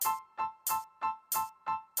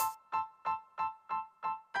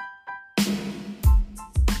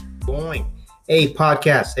Going. Hey,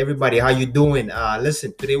 podcast, everybody, how you doing?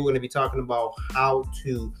 Listen, today we're going to be talking about how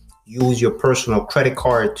to use your personal credit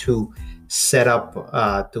card to set up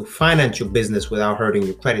to finance your business without hurting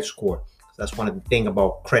your credit score. That's one of the thing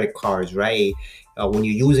about credit cards, right? When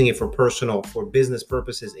you're using it for business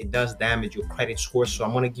purposes, it does damage your credit score. So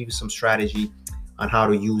I'm going to give you some strategy on how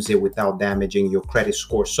to use it without damaging your credit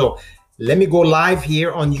score. So let me go live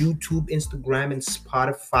here on YouTube, Instagram, and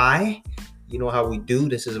Spotify. You know how we do.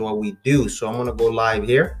 This is what we do. So I'm going to go live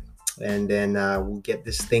here and then we'll get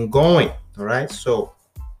this thing going. All right. So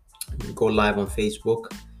go live on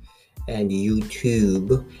Facebook and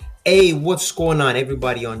YouTube. Hey, what's going on,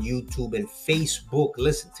 everybody on YouTube and Facebook?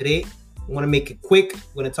 Listen, today I want to make it quick.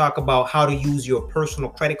 We're going to talk about how to use your personal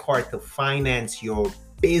credit card to finance your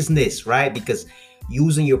business, right? Because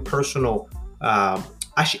using your personal,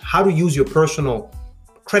 how to use your personal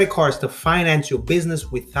credit cards to finance your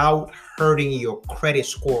business without hurting your credit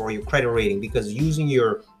score or your credit rating, because using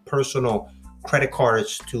your personal credit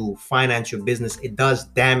cards to finance your business, it does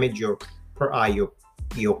damage your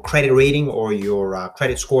credit rating or your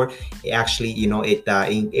credit score. It actually,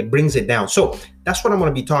 it brings it down. So that's what I'm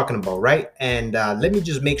going to be talking about, right? And let me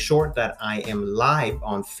just make sure that I am live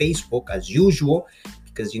on Facebook as usual,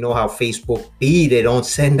 because you know how Facebook be, they don't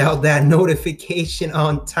send out that notification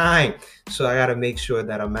on time. So I got to make sure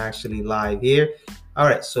that I'm actually live here. All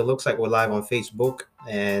right, so it looks like we're live on Facebook,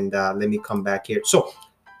 and let me come back here. So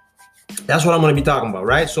that's what I'm going to be talking about,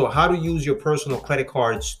 right? So how to use your personal credit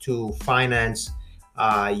cards to finance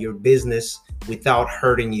your business without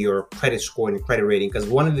hurting your credit score and credit rating. Because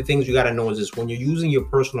one of the things you got to know is this: when you're using your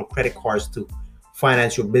personal credit cards to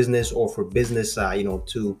finance your business or for business,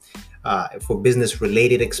 for business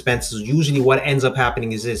related expenses, usually what ends up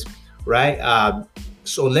happening is this, right?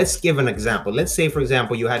 So let's give an example. Let's say, for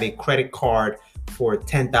example, you have a credit card for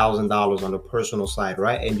 $10,000 on the personal side,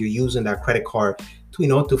 right? And you're using that credit card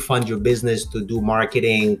to fund your business, to do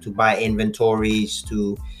marketing, to buy inventories,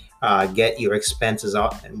 to get your expenses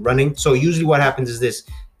out and running. So usually what happens is this: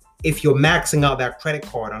 if you're maxing out that credit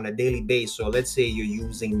card on a daily basis, so let's say you're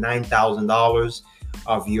using $9,000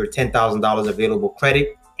 of your $10,000 available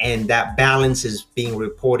credit, and that balance is being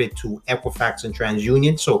reported to Equifax and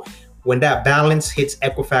TransUnion. So when that balance hits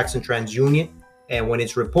Equifax and TransUnion, and when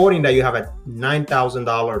it's reporting that you have a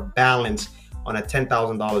 $9,000 balance on a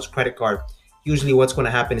 $10,000 credit card, usually what's going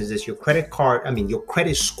to happen is this: your credit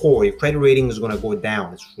score, your credit rating is going to go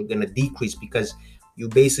down. It's going to decrease because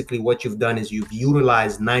what you've done is you've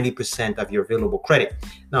utilized 90% of your available credit.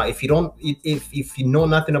 Now, if you know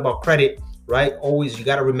nothing about credit, right, always you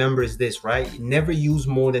got to remember is this, right? Never use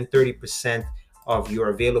more than 30% of your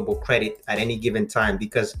available credit at any given time,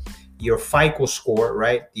 because your FICO score,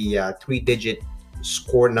 right, the 3-digit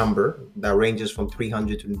score number that ranges from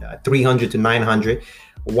 300 to 900,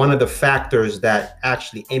 one of the factors that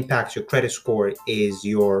actually impacts your credit score is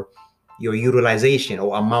your utilization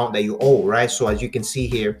or amount that you owe, right? So as you can see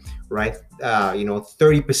here, right,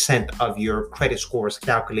 30% of your credit score is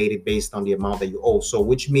calculated based on the amount that you owe. So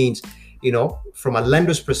which means, from a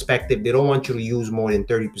lender's perspective, they don't want you to use more than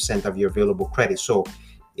 30% of your available credit. So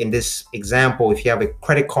in this example, if you have a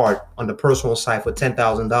credit card on the personal side for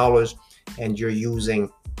 $10,000 and you're using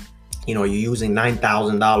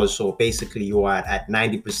 $9,000, so basically you are at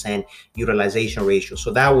 90% utilization ratio.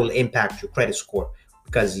 So that will impact your credit score,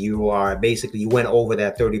 because you went over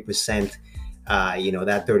that 30%,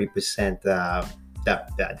 that 30%,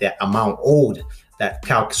 that amount owed.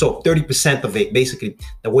 So 30% of it, basically,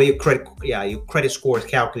 the way your credit score is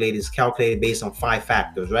calculated based on 5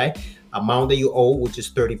 factors, right? Amount that you owe, which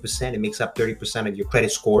is 30%, it makes up 30% of your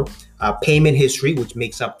credit score. Payment history, which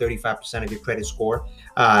makes up 35% of your credit score.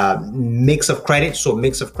 Mix of credit, so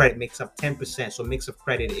mix of credit makes up 10%. So mix of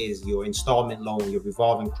credit is your installment loan, your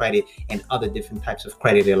revolving credit, and other different types of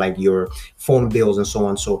credit, like your phone bills and so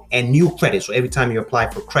on. And new credit, so every time you apply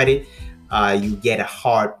for credit, you get a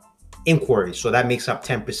hard inquiry. So that makes up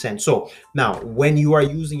 10%. So now when you are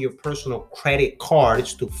using your personal credit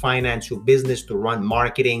cards to finance your business, to run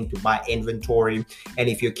marketing, to buy inventory, and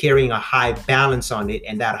if you're carrying a high balance on it,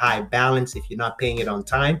 and that high balance, if you're not paying it on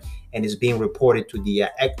time and is being reported to the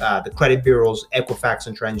credit bureaus, Equifax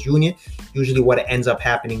and TransUnion, usually what ends up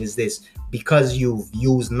happening is this: because you've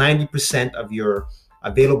used 90% of your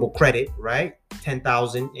available credit, right,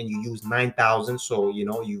 10,000, and you use 9,000, so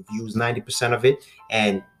you've used 90% of it,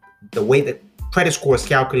 and the way that credit score is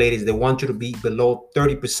calculated is they want you to be below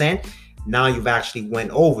 30%. Now you've actually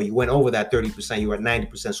went over that 30%, you're at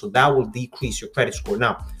 90%. So that will decrease your credit score.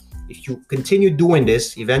 Now, if you continue doing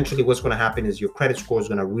this, eventually what's going to happen is your credit score is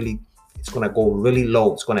going to go really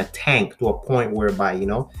low. It's going to tank to a point whereby,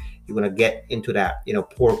 you're you're going to get into that,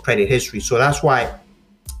 poor credit history. So that's why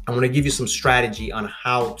I'm going to give you some strategy on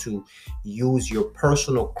how to use your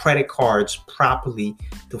personal credit cards properly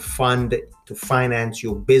to finance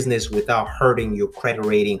your business without hurting your credit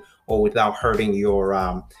rating or without hurting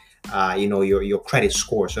your your credit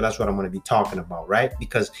score. So that's what I'm going to be talking about, right?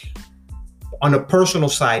 Because on the personal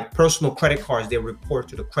side, personal credit cards, they report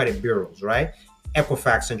to the credit bureaus, right?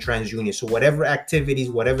 Equifax and TransUnion. So whatever activities,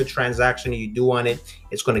 whatever transaction you do on it,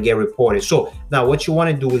 it's going to get reported. So now what you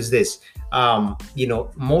want to do is this.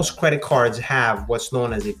 Most credit cards have what's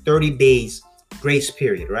known as a 30 days grace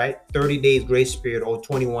period, right? 30 days grace period or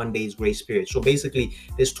 21 days grace period. So basically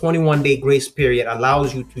this 21-day grace period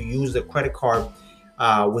allows you to use the credit card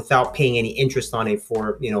without paying any interest on it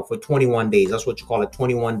for 21 days. That's what you call a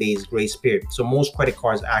 21 days grace period. So most credit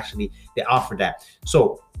cards actually, they offer that.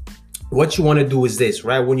 So what you want to do is this,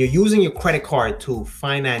 right? When you're using your credit card to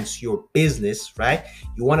finance your business, right?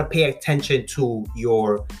 You want to pay attention to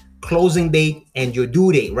your closing date and your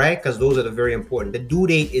due date, right? Because those are very important. The due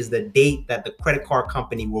date is the date that the credit card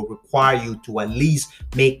company will require you to at least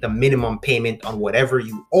make the minimum payment on whatever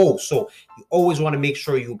you owe. So you always want to make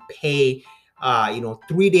sure you pay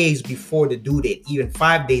 3 days before the due date, even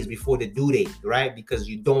 5 days before the due date, right? Because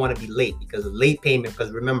you don't want to be late, because of late payment,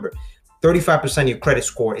 because remember, 35% of your credit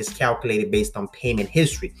score is calculated based on payment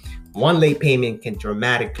history. One late payment can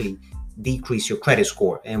dramatically decrease your credit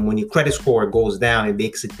score. And when your credit score goes down, it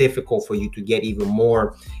makes it difficult for you to get even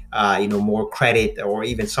more, more credit, or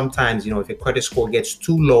even sometimes, if your credit score gets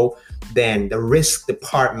too low, then the risk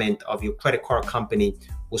department of your credit card company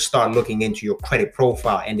will start looking into your credit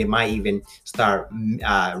profile, and they might even start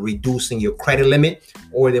reducing your credit limit,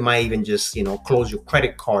 or they might even just, close your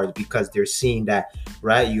credit cards because they're seeing that,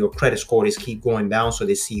 right, your credit score is keep going down. So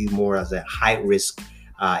they see you more as a high risk,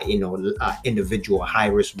 individual, high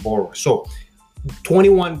risk borrower. So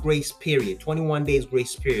 21 days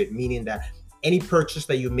grace period, meaning that any purchase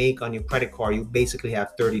that you make on your credit card, you basically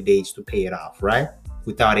have 30 days to pay it off, right?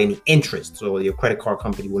 Without any interest. So your credit card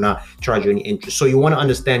company will not charge you any interest. So you want to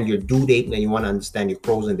understand your due date, and you want to understand your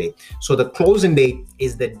closing date. So the closing date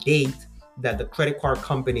is the date that the credit card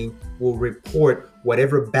company will report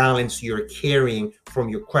whatever balance you're carrying from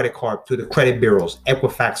your credit card to the credit bureaus,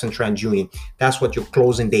 Equifax and TransUnion. That's what your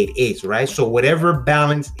closing date is, right? So whatever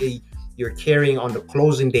balance you're carrying on the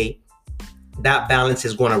closing date, that balance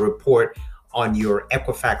is going to report on your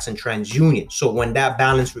Equifax and TransUnion. So when that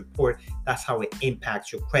balance report, that's how it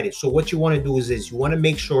impacts your credit. So what you want to do is this: you want to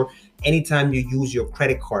make sure anytime you use your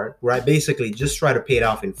credit card, right, basically just try to pay it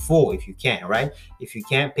off in full if you can, right? If you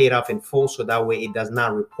can't, pay it off in full, so that way it does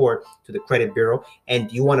not report to the credit bureau.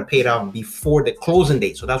 And you want to pay it off before the closing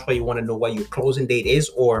date. So that's why you want to know what your closing date is,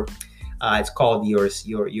 or it's called your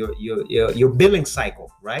billing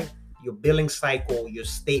cycle, right? Your billing cycle, your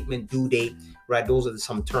statement due date, right? Those are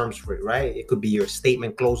some terms for it, right? It could be your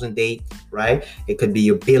statement closing date, right? It could be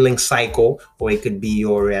your billing cycle, or it could be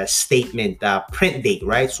your statement print date,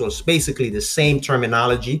 right? So it's basically the same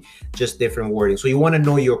terminology, just different wording. So you want to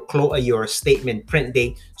know your statement print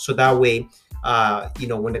date, so that way,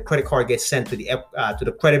 when the credit card gets sent to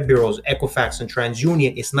the credit bureaus, Equifax and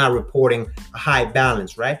TransUnion, it's not reporting a high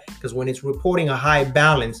balance, right? Because when it's reporting a high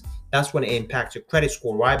balance, that's when it impacts your credit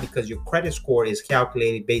score. Why? Because your credit score is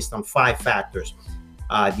calculated based on 5 factors.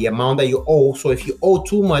 The amount that you owe. So if you owe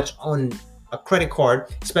too much on a credit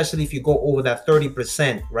card, especially if you go over that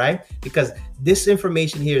 30%, right? Because this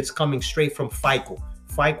information here is coming straight from FICO.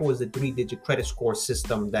 FICO is the 3-digit credit score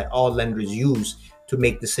system that all lenders use to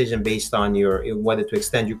make decision based on whether to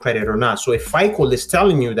extend your credit or not. So if FICO is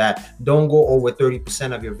telling you that don't go over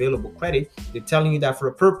 30% of your available credit, they're telling you that for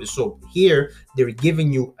a purpose. So here they're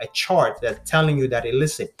giving you a chart that's telling you that, hey,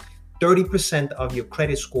 listen, 30% of your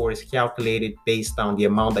credit score is calculated based on the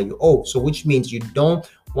amount that you owe. So which means you don't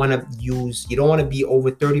want to be over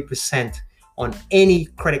 30% on any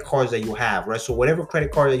credit cards that you have, right? So whatever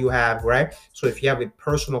credit card that you have, right? So if you have a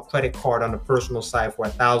personal credit card on the personal side for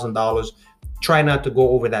 $1,000, try not to go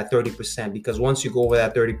over that 30%, because once you go over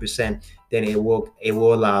that 30%, then it will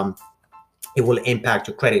impact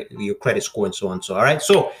your credit score and so on. So all right.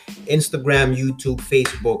 So Instagram, YouTube,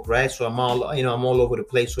 Facebook, right? So I'm all over the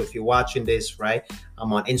place. So if you're watching this, right,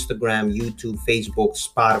 I'm on Instagram, YouTube, Facebook,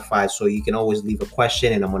 Spotify. So you can always leave a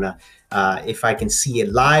question, and I'm gonna if I can see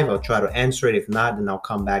it live, I'll try to answer it. If not, then I'll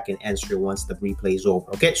come back and answer it once the replay is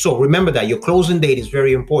over. Okay. So remember that your closing date is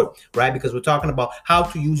very important, right? Because we're talking about how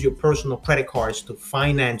to use your personal credit cards to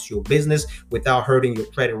finance your business without hurting your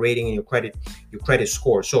credit rating and your credit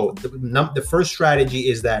score. So the first strategy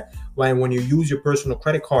is that when you use your personal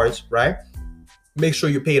credit cards, right, make sure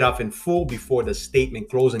you pay it off in full before the statement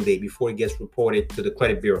closing date, before it gets reported to the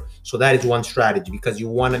credit bureau. So that is one strategy, because you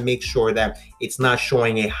want to make sure that it's not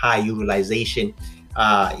showing a high utilization,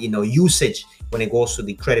 usage when it goes to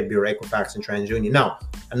the credit bureau, Equifax, and TransUnion. Now,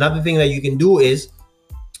 another thing that you can do is,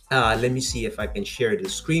 let me see if I can share the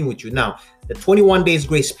screen with you. Now, the 21 days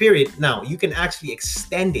grace period, now you can actually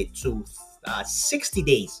extend it to 60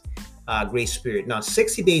 days grace period. Now,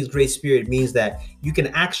 60 days grace period means that you can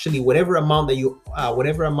actually, whatever amount that you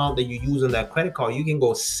use on that credit card, you can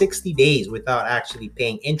go 60 days without actually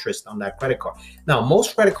paying interest on that credit card. Now,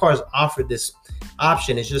 most credit cards offer this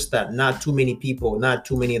option. It's just that not too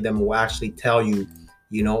many of them will actually tell you,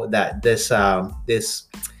 that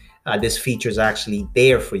this feature is actually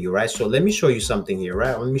there for you, right? So let me show you something here,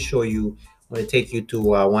 right? I'm going to take you to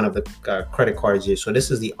one of the credit cards here. So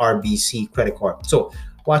this is the RBC credit card. So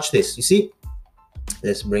watch this. You see,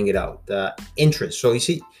 let's bring it out. Interest. So you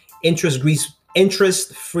see,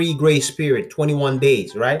 interest-free grace period, 21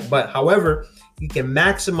 days, right? But however, you can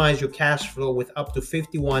maximize your cash flow with up to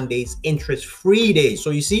 51 days interest-free days.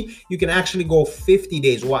 So you see, you can actually go 50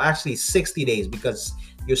 days, well, actually 60 days, because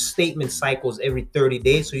your statement cycles every 30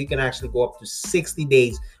 days. So you can actually go up to 60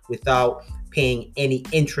 days without paying any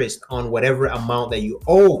interest on whatever amount that you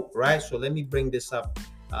owe, right? So let me bring this up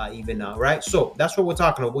even now, right? So that's what we're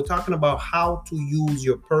talking about. We're talking about how to use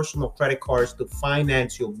your personal credit cards to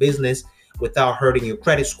finance your business without hurting your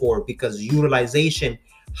credit score, because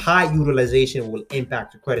high utilization will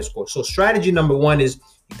impact your credit score. So strategy number one is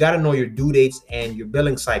you got to know your due dates and your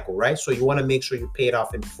billing cycle, right? So you want to make sure you pay it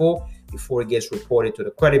off in full before it gets reported to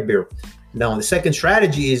the credit bureau. Now, the second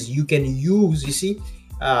strategy is you can use, you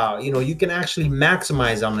can actually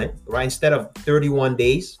maximize on it, right? Instead of 31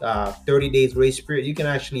 days, 30 days grace period, you can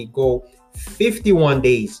actually go 51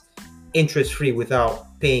 days interest-free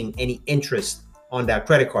without paying any interest on that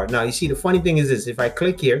credit card. Now, you see, the funny thing is this: if I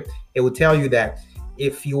click here, it will tell you that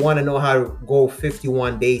if you want to know how to go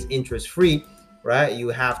 51 days interest-free, right, you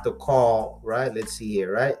have to call, right? Let's see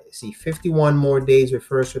here, right? See, 51 more days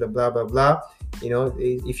refers to the blah, blah, blah.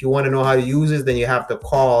 If you want to know how to use this, then you have to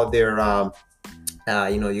call their,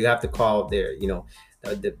 the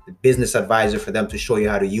business advisor for them to show you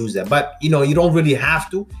how to use that. But, you don't really have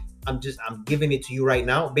to. I'm giving it to you right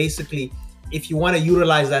now. Basically, if you want to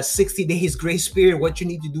utilize that 60 days grace period, what you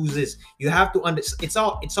need to do is this: you have to it's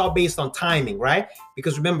all based on timing, right?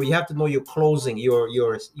 Because remember, you have to know your closing, your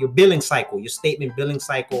billing cycle, your statement billing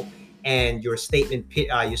cycle, and your statement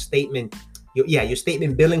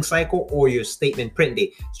billing cycle, or your statement print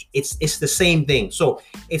date. It's the same thing. So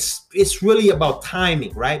it's really about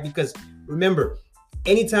timing, right? Because remember,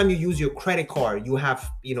 anytime you use your credit card, you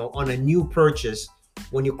have, on a new purchase,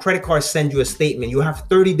 when your credit card sends you a statement, you have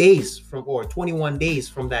 30 days or 21 days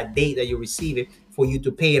from that date that you receive it for you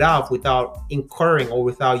to pay it off without incurring or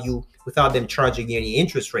without them charging you any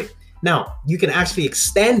interest rate. Now, you can actually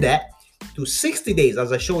extend that to 60 days.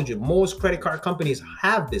 As I showed you, most credit card companies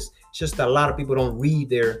have this. It's just that a lot of people don't read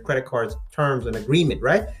their credit card's terms and agreement,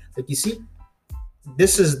 right? But you see,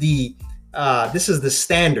 this is the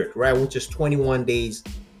standard, right? Which is 21 days.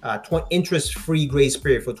 Interest-free grace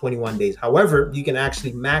period for 21 days. However, you can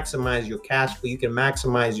actually maximize your cash flow. You can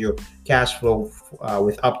maximize your cash flow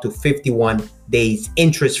with up to 51 days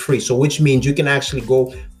interest-free. So which means you can actually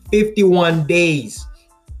go 51 days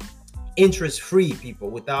interest-free, people,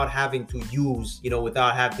 without having to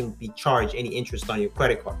be charged any interest on your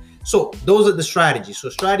credit card. So those are the strategies. So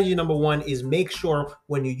strategy number one is make sure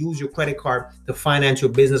when you use your credit card to finance your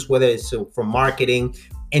business, whether it's for marketing,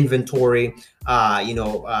 inventory,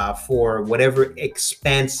 for whatever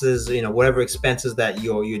expenses, that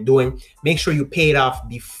you're doing, make sure you pay it off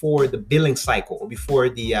before the billing cycle, or before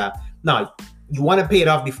now you want to pay it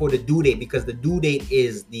off before the due date, because the due date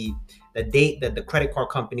is the date that the credit card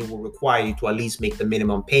company will require you to at least make the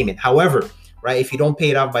minimum payment. However, right, if you don't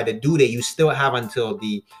pay it off by the due date, you still have until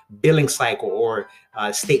the billing cycle, or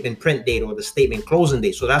statement print date, or the statement closing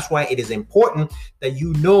date. So that's why it is important that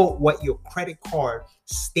you know what your credit card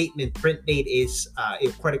statement print date is,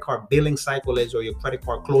 your credit card billing cycle is, or your credit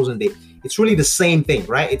card closing date. It's really the same thing,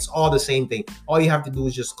 right? It's all the same thing. All you have to do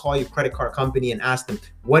is just call your credit card company and ask them,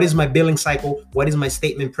 what is my billing cycle? What is my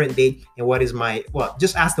statement print date? And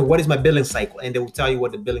just ask them, what is my billing cycle? And they will tell you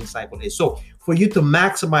what the billing cycle is. So for you to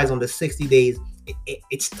maximize on the 60 days,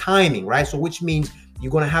 it's timing, right? So which means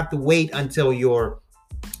you're going to have to wait until you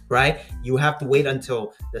have to wait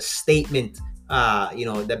until the statement,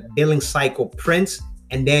 the billing cycle prints,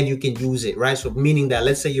 and then you can use it, right? So meaning that,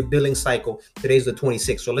 let's say your billing cycle, today's the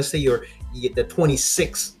 26th. So let's say the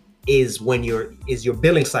 26th is your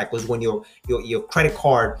billing cycle, is when your credit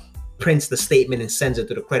card prints the statement and sends it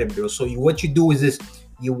to the credit bureau. So what you do is this: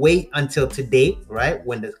 you wait until today, right,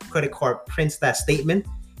 when the credit card prints that statement,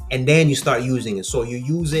 and then you start using it. So you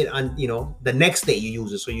use it on, the next day you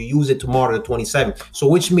use it. So you use it tomorrow, the 27th. So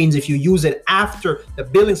which means if you use it after the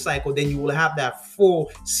billing cycle, then you will have that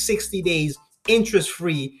full 60 days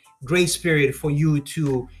interest-free grace period for you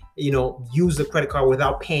to, use the credit card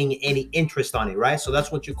without paying any interest on it, right? So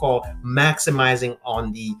that's what you call maximizing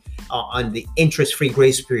on the interest-free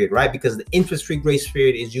grace period, right? Because the interest-free grace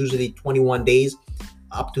period is usually 21 days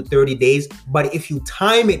up to 30 days. But if you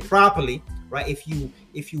time it properly, right? If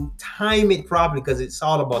you time it properly, because it's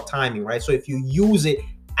all about timing, right? So if you use it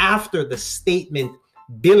after the statement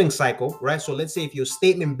billing cycle, right? So let's say if your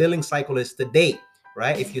statement billing cycle is today,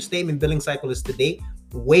 right? If your statement billing cycle is today,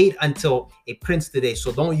 wait until it prints today.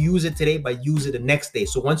 So don't use it today, but use it the next day.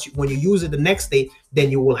 So when you use it the next day,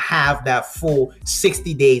 then you will have that full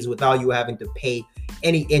 60 days without you having to pay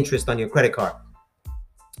any interest on your credit card.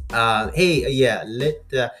 I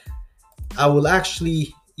will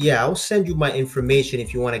actually, I'll send you my information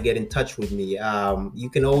if you want to get in touch with me. You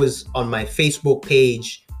can always on my Facebook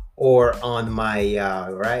page or on my,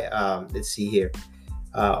 let's see here.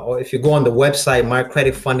 Or if you go on the website,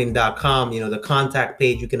 mycreditfunding.com, the contact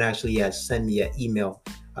page, you can actually send me an email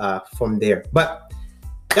from there. But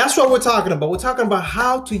that's what we're talking about. We're talking about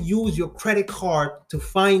how to use your credit card to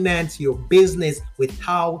finance your business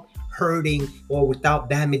without hurting or without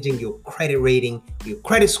damaging your credit rating, your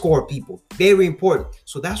credit score, people. Very important.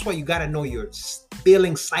 So that's why you got to know your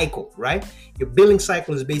billing cycle, right? Your billing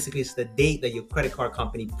cycle is basically the date that your credit card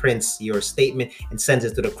company prints your statement and sends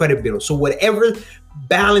it to the credit bureau. So whatever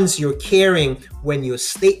balance you're carrying when your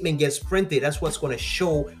statement gets printed, that's what's going to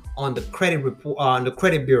show on the credit report, on the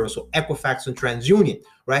credit bureau. So Equifax and TransUnion,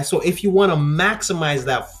 right? So if you want to maximize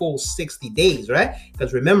that full 60 days, right?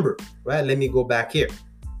 Because remember, right? Let me go back here.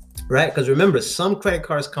 Right? Because remember, some credit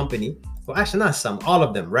cards company, well, actually not some, all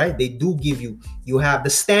of them, right? They do give you have the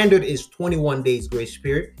standard is 21 days grace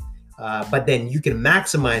period, but then you can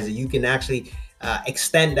maximize it. You can actually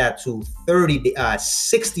extend that to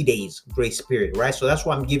 60 days grace period, right? So that's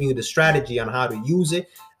why I'm giving you the strategy on how to use it,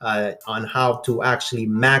 on how to actually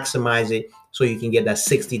maximize it, so you can get that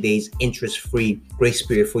 60 days interest-free grace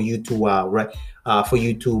period for you to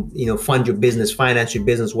fund your business, finance your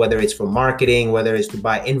business, whether it's for marketing, whether it's to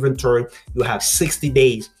buy inventory. You have 60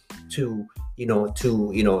 days to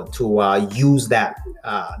use that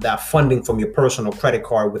funding from your personal credit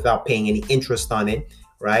card without paying any interest on it,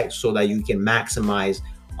 right? So that you can maximize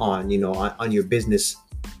on your business,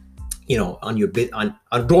 on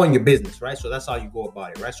growing your business, right? So that's how you go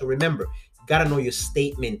about it, right? So remember, you got to know your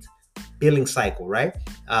statement billing cycle, right?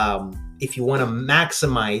 If you want to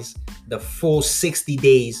maximize the full 60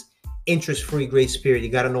 days interest-free grace period, you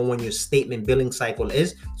got to know when your statement billing cycle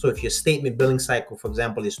is. So if your statement billing cycle, for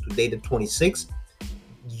example, is today the 26th,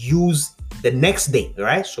 use the next day,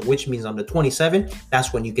 right? So which means on the 27th,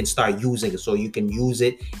 that's when you can start using it. So you can use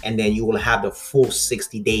it and then you will have the full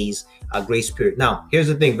 60 days grace period. Now, here's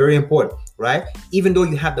the thing, very important, right? Even though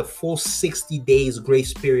you have the full 60 days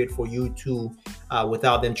grace period for you to,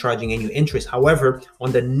 without them charging any interest. However,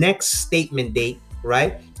 on the next statement date,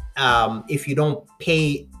 right? If you don't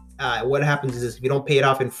pay, what happens is if you don't pay it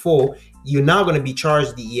off in full, you're not going to be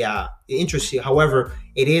charged the interest. However,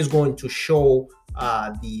 it is going to show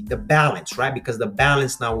the balance, right? Because the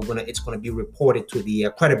balance now it's going to be reported to the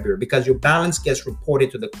credit bureau, because your balance gets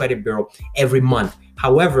reported to the credit bureau every month.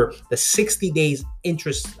 However, the 60 days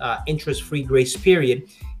interest-free grace period,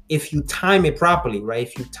 if you time it properly, right?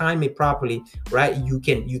 If you time it properly, right, you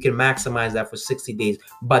can maximize that for 60 days.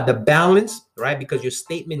 But the balance, right, because your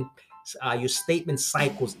statement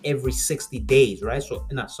cycles every 60 days, right? So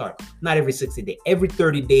not every 60 days, every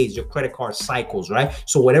 30 days, your credit card cycles, right?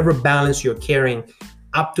 So whatever balance you're carrying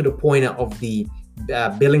up to the point of the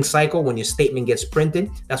billing cycle, when your statement gets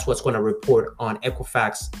printed, that's what's going to report on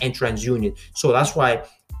Equifax and TransUnion. So that's why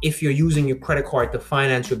if you're using your credit card to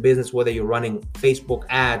finance your business, whether you're running Facebook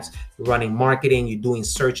ads, you're running marketing, you're doing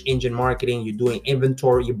search engine marketing, you're doing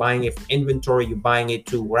inventory, you're buying it for inventory, you're buying it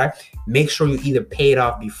too, right? Make sure you either pay it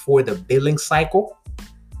off before the billing cycle,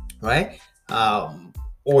 right?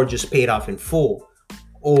 Or just pay it off in full,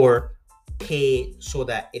 or pay it so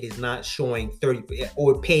that it is not showing 30,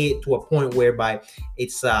 or pay it to a point whereby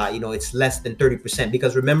it's it's less than 30%.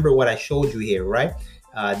 Because remember what I showed you here, right?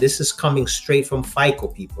 This is coming straight from FICO,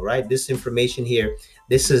 people, right? This information here,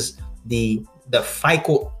 this is the the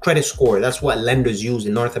FICO credit score. That's what lenders use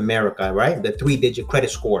in North America, right? The 3-digit credit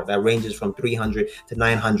score that ranges from 300 to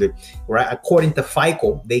 900, right? According to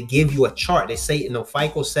FICO, they give you a chart. They say,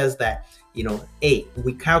 FICO says that, hey,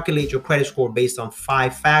 we calculate your credit score based on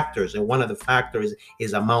 5 factors. And one of the factors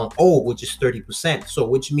is amount owed, which is 30%. So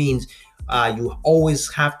which means you always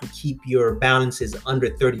have to keep your balances under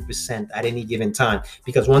 30% at any given time,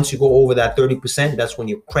 because once you go over that 30%, that's when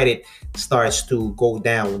your credit starts to go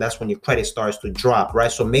down. That's when your credit starts to drop, right?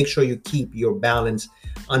 So make sure you keep your balance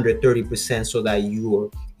under 30% so that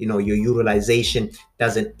your utilization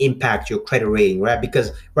doesn't impact your credit rating, right?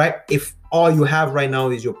 Because, right, if all you have right now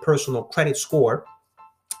is your personal credit score,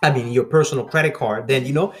 your personal credit card, then,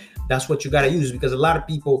 that's what you got to use. Because a lot of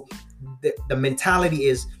people, the mentality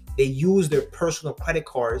is they use their personal credit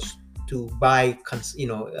cards to buy,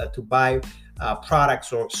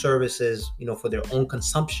 products or services, for their own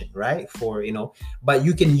consumption, right? But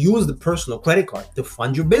you can use the personal credit card to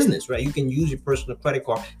fund your business, right? You can use your personal credit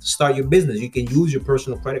card to start your business. You can use your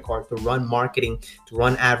personal credit card to run marketing, to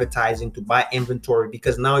run advertising, to buy inventory,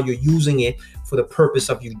 because now you're using it for the purpose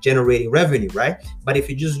of you generating revenue, right? But if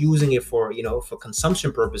you're just using it for, for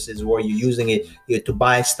consumption purposes, or you're using it to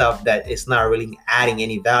buy stuff that is not really adding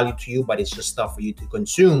any value to you, but it's just stuff for you to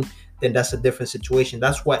consume, then that's a different situation.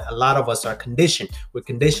 That's what a lot of us are conditioned. We're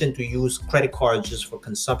conditioned to use credit cards just for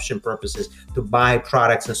consumption purposes, to buy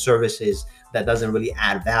products and services that doesn't really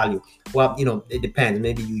add value. Well, it depends.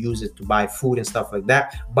 Maybe you use it to buy food and stuff like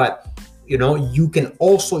that. But, you can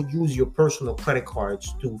also use your personal credit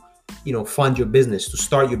cards to fund your business, to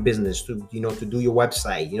start your business, to to do your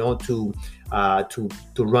website, to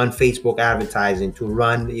run Facebook advertising, to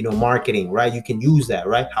run marketing, right? You can use that,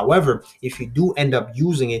 right? However, if you do end up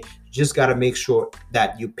using it, you just got to make sure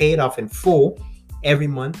that you pay it off in full every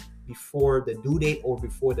month before the due date or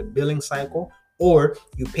before the billing cycle, or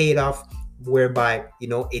you pay it off whereby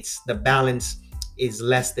it's the balance is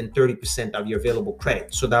less than 30% of your available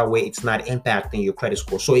credit. So that way it's not impacting your credit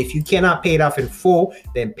score. So if you cannot pay it off in full,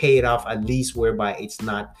 then pay it off at least whereby it's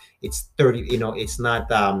 30, it's not,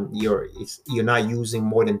 you're not using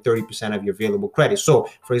more than 30% of your available credit. So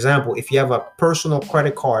for example, if you have a personal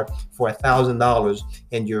credit card for $1,000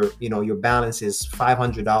 and your balance is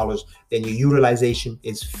 $500, then your utilization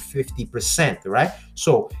is 50%, right?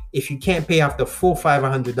 So if you can't pay off the full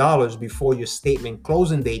 $500 before your statement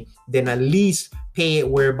closing date, then at least pay it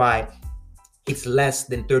whereby it's less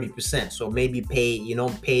than 30%. So maybe pay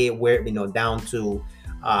it where, down to,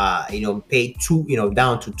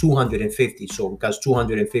 down to 250. So because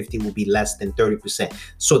 250 will be less than 30%.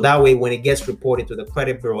 So that way, when it gets reported to the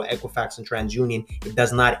credit bureau, Equifax and TransUnion, it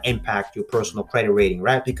does not impact your personal credit rating,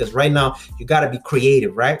 right? Because right now you got to be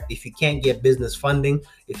creative, right? If you can't get business funding,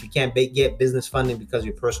 if you can't get business funding because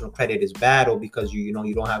your personal credit is bad, or because you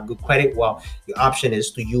don't have good credit, well, your option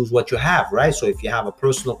is to use what you have, right? So if you have a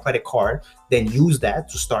personal credit card, then use that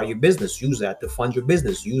to start your business, use that to fund your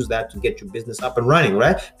business, use that to get your business up and running,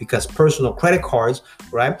 right? Because personal credit cards,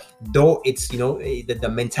 right, though it's the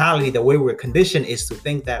mentality, the way we're conditioned is to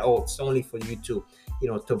think that, oh, it's only for you to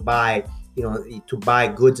to buy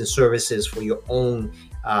goods and services for your own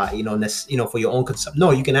for your own consumption.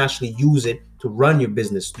 No, you can actually use it to run your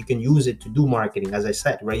business. You can use it to do marketing, as I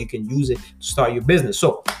said, right? You can use it to start your business.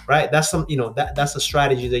 So, right, that's that's a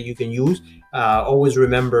strategy that you can use. Always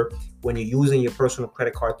remember, when you're using your personal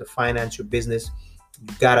credit card to finance your business,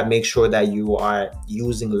 you gotta make sure that you are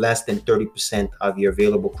using less than 30% of your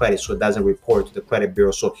available credit, so it doesn't report to the credit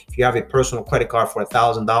bureau. So if you have a personal credit card for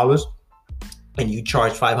 $1,000 and you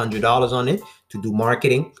charge $500 on it to do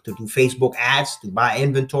marketing, to do Facebook ads, to buy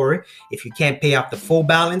inventory, if you can't pay off the full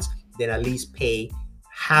balance, then at least pay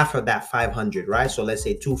half of that 500, right? So let's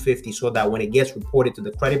say 250, so that when it gets reported to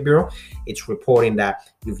the credit bureau, it's reporting that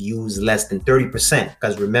you've used less than 30%.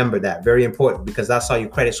 Because remember that, very important, because that's how your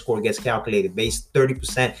credit score gets calculated.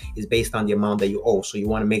 30% is based on the amount that you owe. So you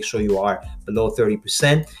want to make sure you are below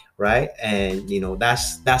 30%, right? And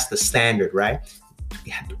that's the standard, right?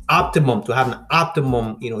 To have an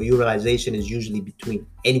optimum utilization is usually between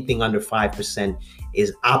anything under 5%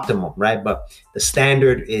 is optimum, right? But the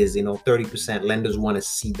standard is 30%. Lenders want to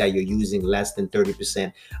see that you're using less than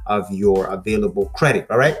 30% of your available credit.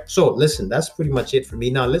 All right, so listen, that's pretty much it for me.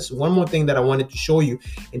 Now listen, one more thing that I wanted to show you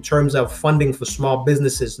in terms of funding for small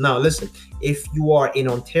businesses. Now listen, if you are in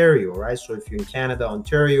Ontario, right, so if you're in Canada,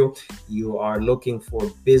 Ontario, you are looking for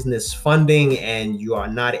business funding and you are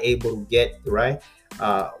not able to get, right,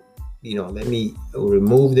 let me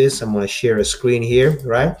remove this. I'm going to share a screen here,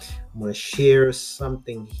 right? I'm going to share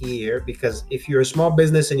something here, because if you're a small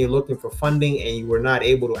business and you're looking for funding and you were not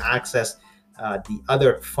able to access the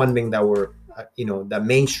other funding that we're the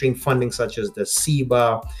mainstream funding such as the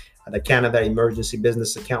CEBA, the Canada Emergency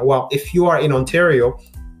Business Account. Well, if you are in Ontario,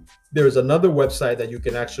 there's another website that you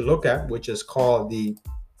can actually look at, which is called the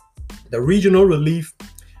Regional Relief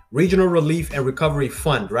and Recovery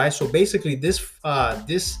Fund, right? So basically, this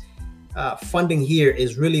funding here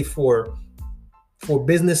is really for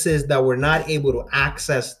businesses that were not able to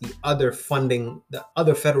access the other funding, the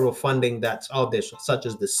other federal funding that's out there, such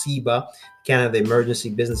as the CEBA, Canada Emergency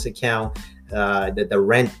Business Account, the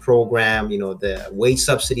rent program, the wage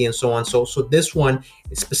subsidy, and so on. So this one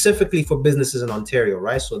is specifically for businesses in Ontario,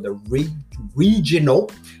 right? So the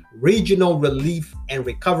Regional Relief and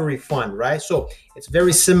Recovery Fund, right? So it's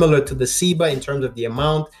very similar to the CEBA in terms of the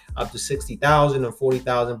amount, up to 60,000 or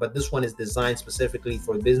 40,000, but this one is designed specifically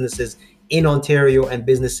for businesses in Ontario and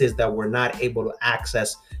businesses that were not able to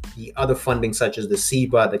access the other funding, such as the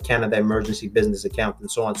CEBA, the Canada Emergency Business Account,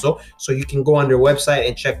 and so on. So you can go on their website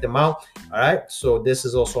and check them out. All right. So this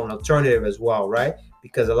is also an alternative as well, right?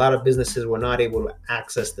 Because a lot of businesses were not able to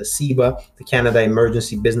access the CEBA, the Canada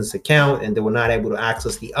Emergency Business Account, and they were not able to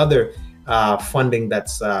access the other funding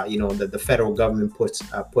that's that the federal government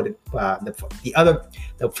the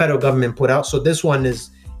federal government put out. So this one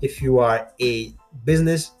is, if you are a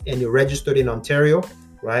business and you're registered in Ontario,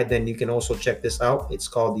 right, then you can also check this out. It's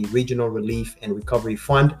called the Regional Relief and Recovery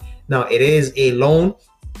Fund. Now, it is a loan,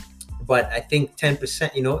 but I think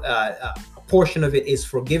 10%, a portion of it is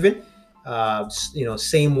forgiven.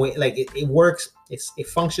 Same way, like it works. It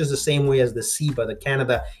functions the same way as the CEBA, the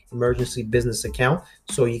Canada Emergency Business Account.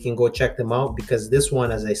 So you can go check them out, because this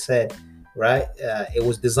one, as I said, right, it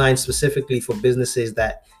was designed specifically for businesses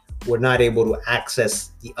that were not able to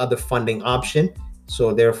access the other funding option.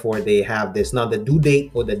 So therefore, they have this. Now, the due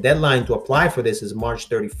date or the deadline to apply for this is March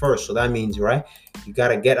 31st. So that means, right, you got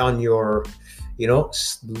to get on your,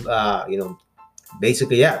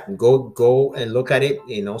 basically, yeah, go and look at it,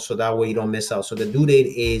 so that way you don't miss out. So the due date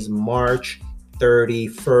is March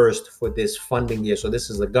 31st for this funding year. So this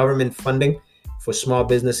is the government funding for small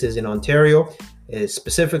businesses in Ontario,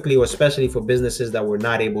 specifically or especially for businesses that were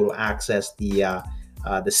not able to access the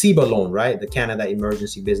CEBA loan, right? The Canada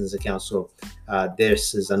Emergency Business Account. So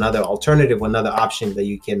this is another alternative, another option that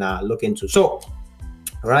you can look into. So,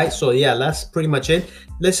 all right. So yeah, that's pretty much it.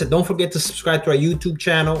 Listen, don't forget to subscribe to our YouTube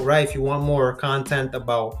channel, right? If you want more content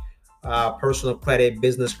about personal credit,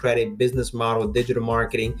 business model, digital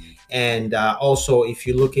marketing. And also, if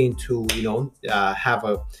you're looking to, have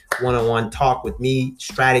a one-on-one talk with me,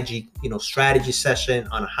 strategy session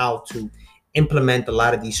on how to implement a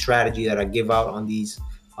lot of these strategies that I give out on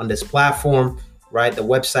this platform, right? The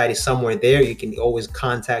website is somewhere there. You can always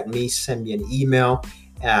contact me, send me an email.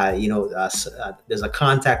 There's a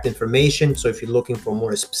contact information. So if you're looking for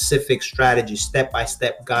more specific strategy,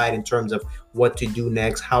 step-by-step guide in terms of what to do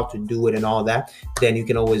next, how to do it, and all that, then you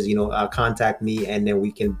can always, contact me, and then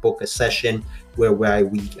we can book a session where I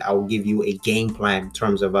will give you a game plan in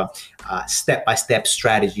terms of a step-by-step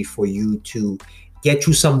strategy for you to get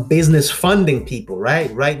you some business funding, people,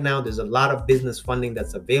 right? Right now, there's a lot of business funding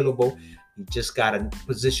that's available. You just got to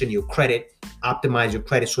position your credit, optimize your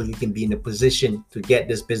credit so you can be in a position to get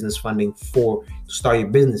this business funding to start your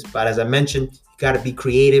business. But as I mentioned, you got to be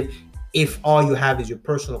creative. If all you have is your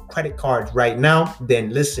personal credit card right now,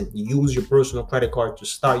 then listen, use your personal credit card to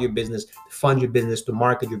start your business, to fund your business, to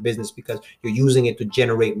market your business, because you're using it to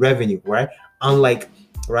generate revenue, right? Unlike,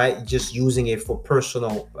 right, just using it for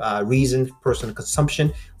personal reasons, personal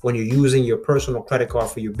consumption. When you're using your personal credit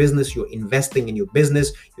card for your business, you're investing in your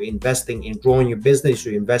business, you're investing in growing your business,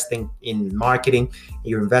 you're investing in marketing,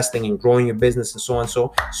 you're investing in growing your business, and so on.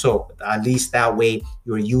 So at least that way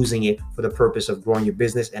you're using it for the purpose of growing your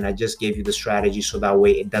business. And I just gave you the strategy so that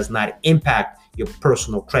way it does not impact your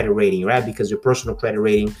personal credit rating, right? Because your personal credit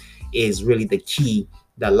rating is really the key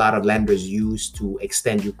that a lot of lenders use to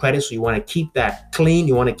extend your credit. So you want to keep that clean.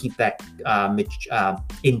 You want to keep that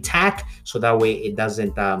intact, so that way it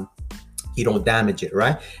doesn't, you don't damage it,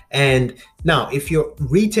 right? And now, if you're a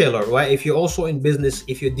retailer, right, if you're also in business,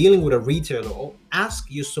 if you're dealing with a retailer, ask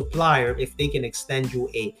your supplier if they can extend you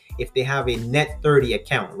if they have a net 30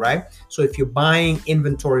 account, right? So if you're buying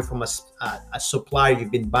inventory from a supplier,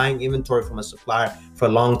 you've been buying inventory from a supplier for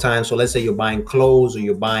a long time. So let's say you're buying clothes, or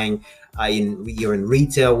you're buying you're in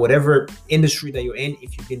retail, whatever industry that you're in.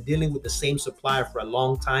 If you've been dealing with the same supplier for a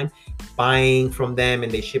long time, buying from them,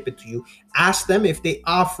 and they ship it to you, ask them if they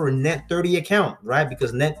offer net 30 account, right?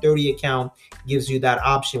 Because net 30 account gives you that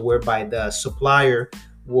option whereby the supplier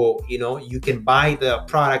will, you can buy the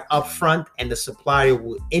product up front, and the supplier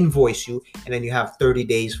will invoice you, and then you have 30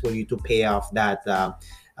 days for you to pay off that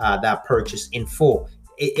purchase in full.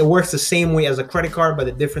 it works the same way as a credit card, but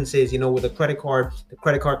the difference is, with a credit card, the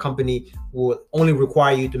credit card company will only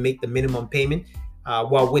require you to make the minimum payment.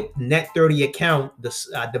 While with Net30 account,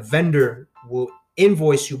 the vendor will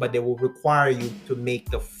invoice you, but they will require you to make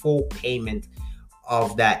the full payment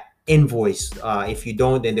of that invoice. If you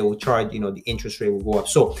don't, then they will charge, the interest rate will go up.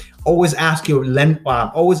 So always ask your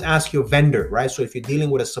vendor, right? So if you're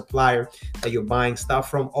dealing with a supplier that you're buying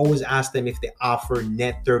stuff from, always ask them if they offer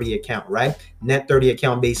Net30 account, right? Net30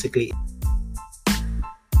 account basically